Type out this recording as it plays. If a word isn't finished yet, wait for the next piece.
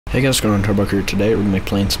Hey guys, what's going on? Tiredbog here. Today we're going to be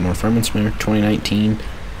playing some more Farming Simulator 2019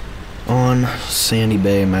 on Sandy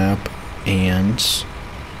Bay map, and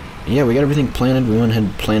yeah, we got everything planted. We went ahead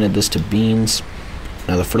and planted this to beans.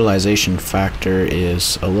 Now the fertilization factor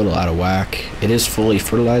is a little out of whack. It is fully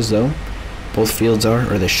fertilized though. Both fields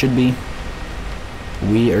are, or they should be.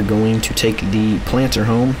 We are going to take the planter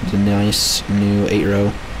home, the nice new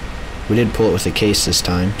 8-row. We did pull it with a case this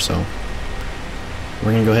time, so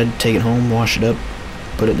we're going to go ahead and take it home, wash it up,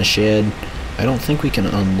 put it in the shed. I don't think we can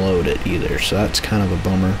unload it either, so that's kind of a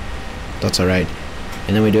bummer. That's alright.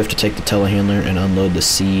 And then we do have to take the telehandler and unload the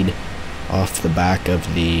seed off the back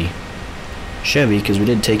of the Chevy, because we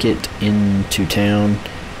did take it into town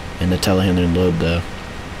and the telehandler and load the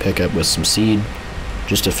pickup with some seed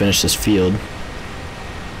just to finish this field.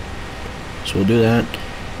 So we'll do that,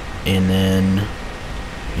 and then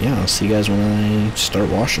yeah, I'll see you guys when I start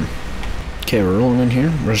washing. Okay, we're rolling in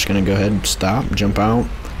here. We're just gonna go ahead and stop, jump out.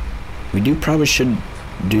 We probably should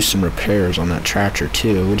do some repairs on that tractor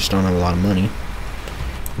too. We just don't have a lot of money.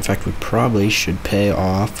 In fact, we probably should pay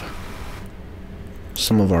off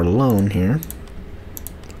some of our loan here.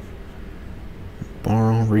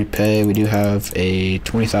 Borrow, repay. We do have a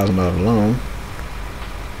 $20,000 loan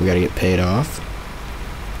we gotta get paid off.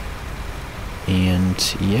 And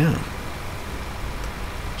yeah,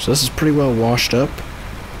 so this is pretty well washed up.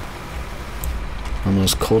 On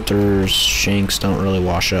those coulters, shanks don't really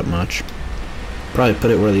wash up much. Probably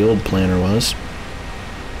put it where the old planter was.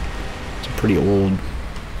 It's a pretty old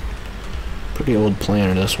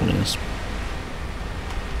planter this one is.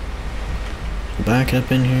 Back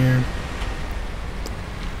up in here.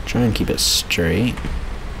 Try and keep it straight.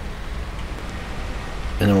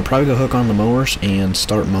 And then we'll probably go hook on the mowers and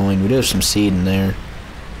start mowing. We do have some seed in there.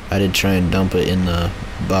 I did try and dump it in the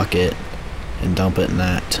bucket and dump it in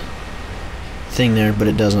that thing there, but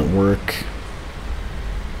it doesn't work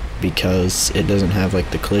because it doesn't have like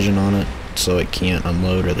the collision on it, so it can't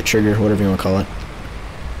unload, or the trigger, whatever you want to call it.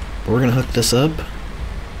 But we're gonna hook this up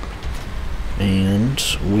and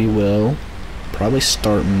we will probably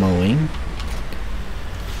start mowing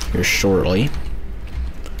here shortly.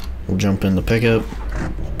 We'll jump in the pickup,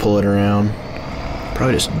 pull it around,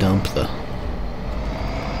 probably just do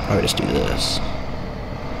this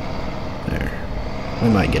there. We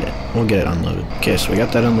might get it. We'll get it unloaded. Okay, so we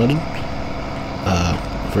got that unloaded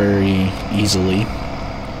very easily.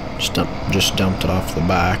 Just dumped it off the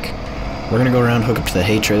back. We're gonna go around, hook up to the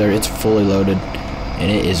hay trailer. It's fully loaded, and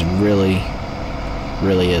it is really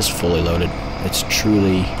is fully loaded. It's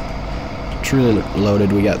truly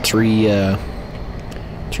loaded. We got three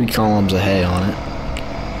columns of hay on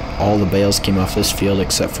it. All the bales came off this field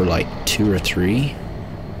except for like 2 or 3.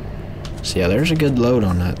 So yeah, there's a good load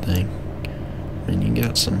on that thing. And you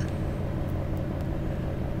got some.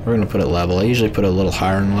 We're gonna put it level. I usually put it a little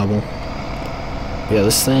higher in level. Yeah,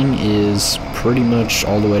 this thing is pretty much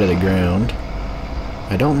all the way to the ground.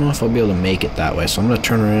 I don't know if I'll be able to make it that way, so I'm gonna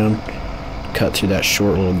turn around, cut through that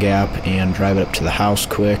short little gap, and drive it up to the house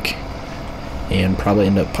quick, and probably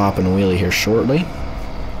end up popping a wheelie here shortly.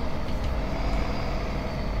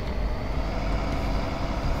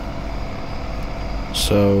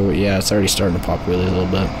 So yeah, it's already starting to pop wheelie a little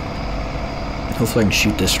bit. Hopefully I can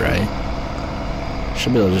shoot this right.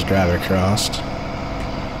 Should be able to just drive it across.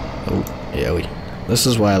 Oh, yeah, this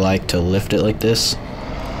is why I like to lift it like this,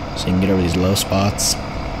 so you can get over these low spots.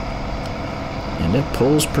 And it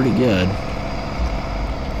pulls pretty good.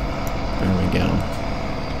 There we go.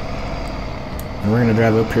 And we're gonna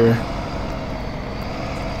drive up here.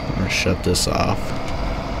 We're gonna shut this off.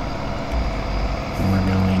 And we're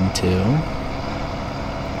going to.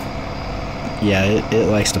 Yeah, it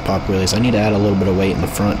likes to pop wheelies. I need to add a little bit of weight in the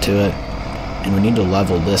front to it, and we need to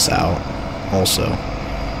level this out also.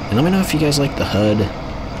 And let me know if you guys like the HUD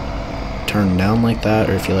turned down like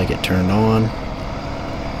that, or if you like it turned on.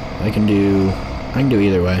 I can do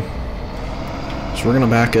either way. So we're gonna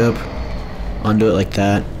back up, undo it like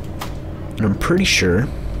that, and I'm pretty sure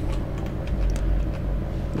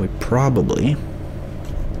we probably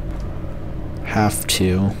have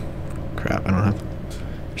to. Crap, I don't have.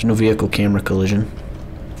 There's no vehicle camera collision.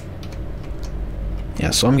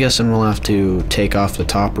 Yeah, so I'm guessing we'll have to take off the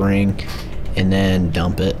top ring and then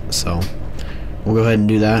dump it. So we'll go ahead and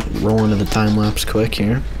do that. Roll into the time lapse quick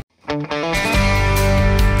here.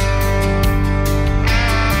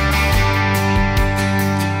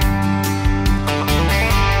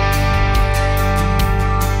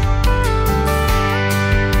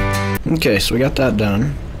 Okay, so we got that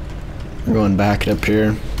done. We're going back up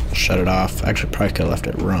here. Shut it off. Actually, probably could have left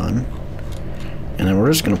it run. And then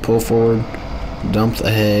we're just going to pull forward, dump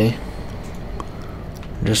the hay,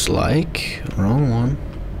 just like, wrong one,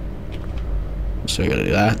 So we gotta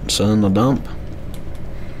do that. So then the dump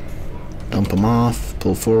them off,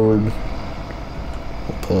 pull forward,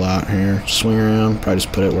 we'll pull out here, swing around, probably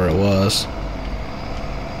just put it where it was.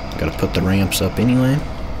 Gotta put the ramps up anyway.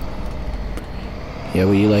 Yeah,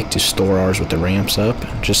 we like to store ours with the ramps up,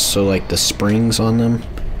 just so like the springs on them.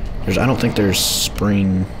 I don't think there's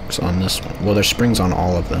springs on this one. Well, there's springs on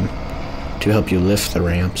all of them to help you lift the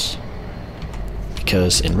ramps.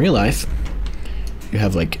 Because in real life, you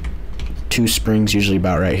have like 2 springs usually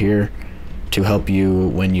about right here to help you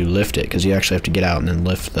when you lift it, because you actually have to get out and then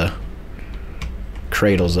lift the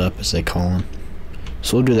cradles up, as they call them.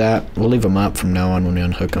 So we'll do that. We'll leave them up from now on when we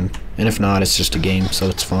unhook them. And if not, it's just a game, so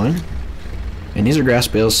it's fine. And these are grass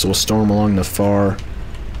bales, so we'll store them along the far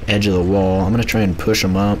edge of the wall. I'm going to try and push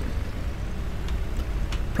them up.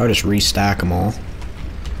 Probably just restack them all.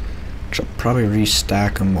 I'll probably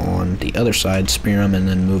restack them on the other side, spear them, and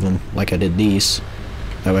then move them like I did these.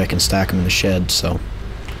 That way I can stack them in the shed, so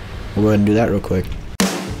we'll go ahead and do that real quick.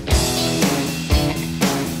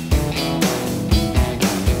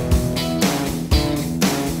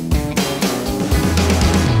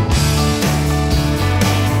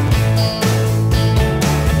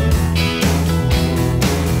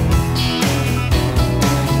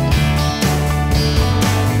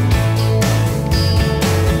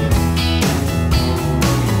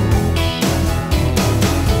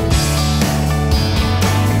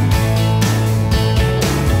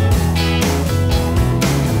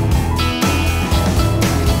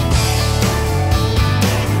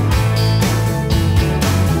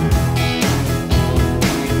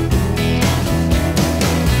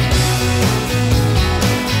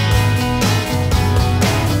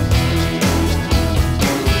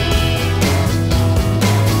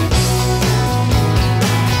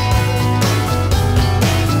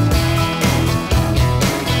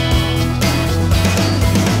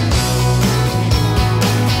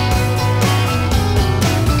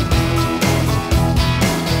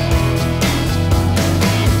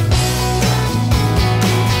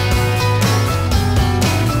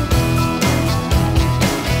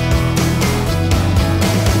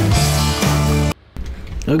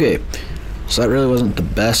 Okay, so that really wasn't the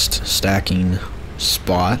best stacking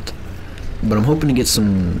spot, but I'm hoping to get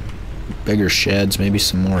some bigger sheds, maybe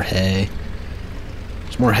some more hay.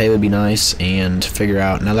 Some more hay would be nice, and figure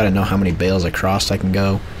out, now that I know how many bales across I can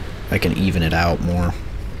go, I can even it out more.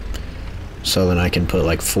 So then I can put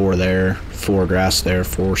like 4 there, 4 grass there,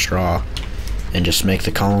 4 straw, and just make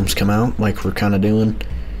the columns come out like we're kind of doing.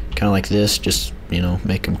 Kind of like this, just, you know,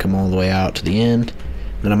 make them come all the way out to the end.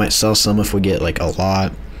 Then I might sell some if we get like a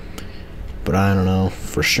lot, but I don't know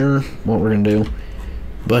for sure what we're gonna do.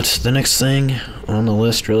 But the next thing on the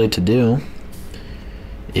list really to do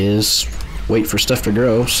is wait for stuff to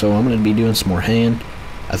grow, so I'm gonna be doing some more haying.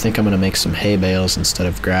 I think I'm gonna make some hay bales instead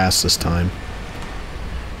of grass this time.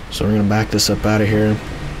 So we're gonna back this up out of here,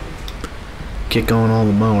 kick on all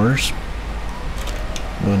the mowers,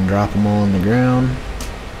 go ahead and drop them all on the ground.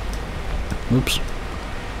 Oops.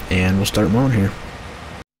 And we'll start mowing here.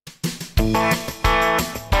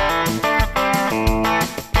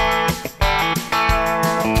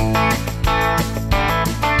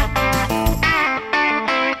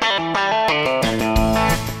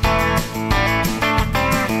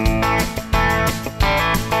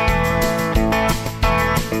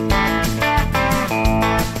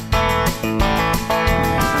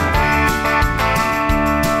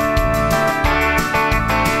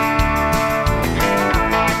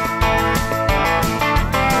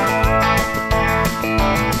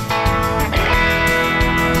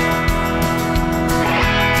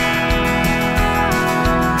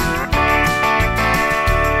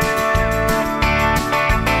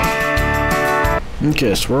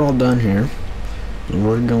 Okay, so we're all done here.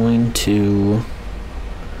 We're going to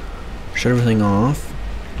shut everything off,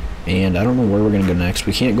 and I don't know where we're going to go next.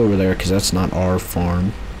 We can't go over there because that's not our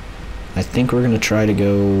farm. I think we're going to try to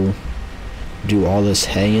go do all this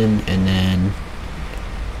haying and then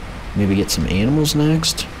maybe get some animals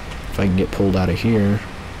next. If I can get pulled out of here.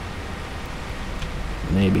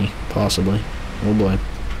 Maybe, possibly. Oh boy.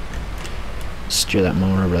 Steer that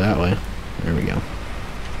mower over that way. There we go.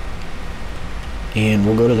 And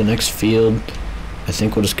we'll go to the next field. I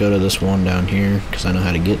think we'll just go to this one down here because I know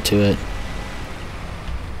how to get to it.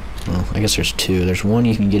 Well, I guess there's 2. There's one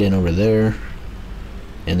you can get in over there,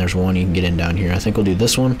 and there's one you can get in down here. I think we'll do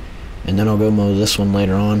this one, and then I'll go mow this one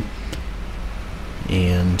later on.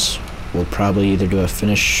 And we'll probably either do a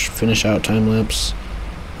finish out time lapse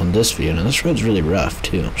on this field. And this road's really rough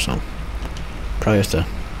too, so probably have to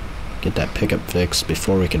get that pickup fixed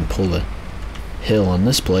before we can pull the hill on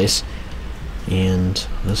this place. And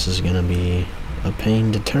this is gonna be a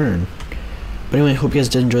pain to turn. But anyway, hope you guys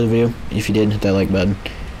did enjoy the video. If you did, hit that like button.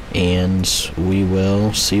 And we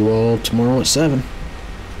will see you all tomorrow at 7.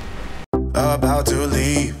 About to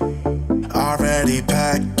leave, already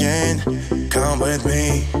packing. Come with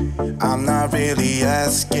me, I'm not really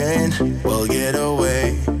asking. We'll get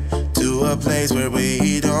away to a place where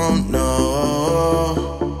we don't know.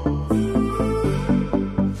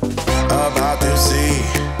 About to see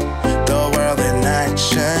the world in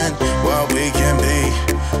action, what we can be,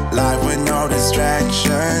 life with no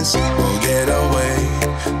distractions. We'll get away,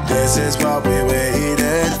 this is what we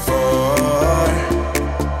waited for.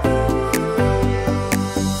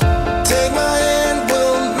 Take my hand,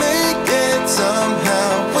 we'll make it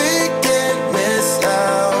somehow. We can't miss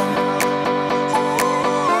out.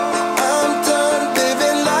 I'm done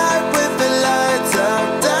living life with the lights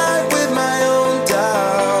out, die with my own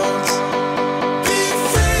doubts. Be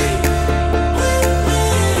free with me.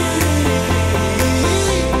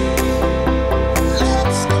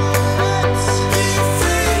 Let's go, let's be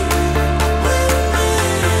free with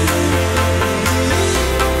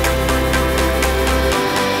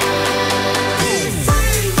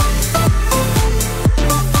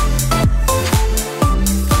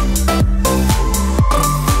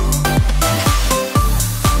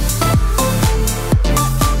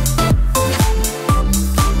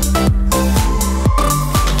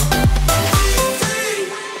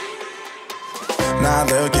Not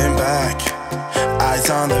looking back, eyes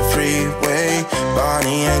on the freeway,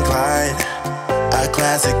 Bonnie and Clyde, a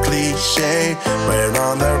classic cliche. We're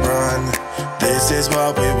on the run, this is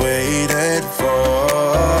what we waited for.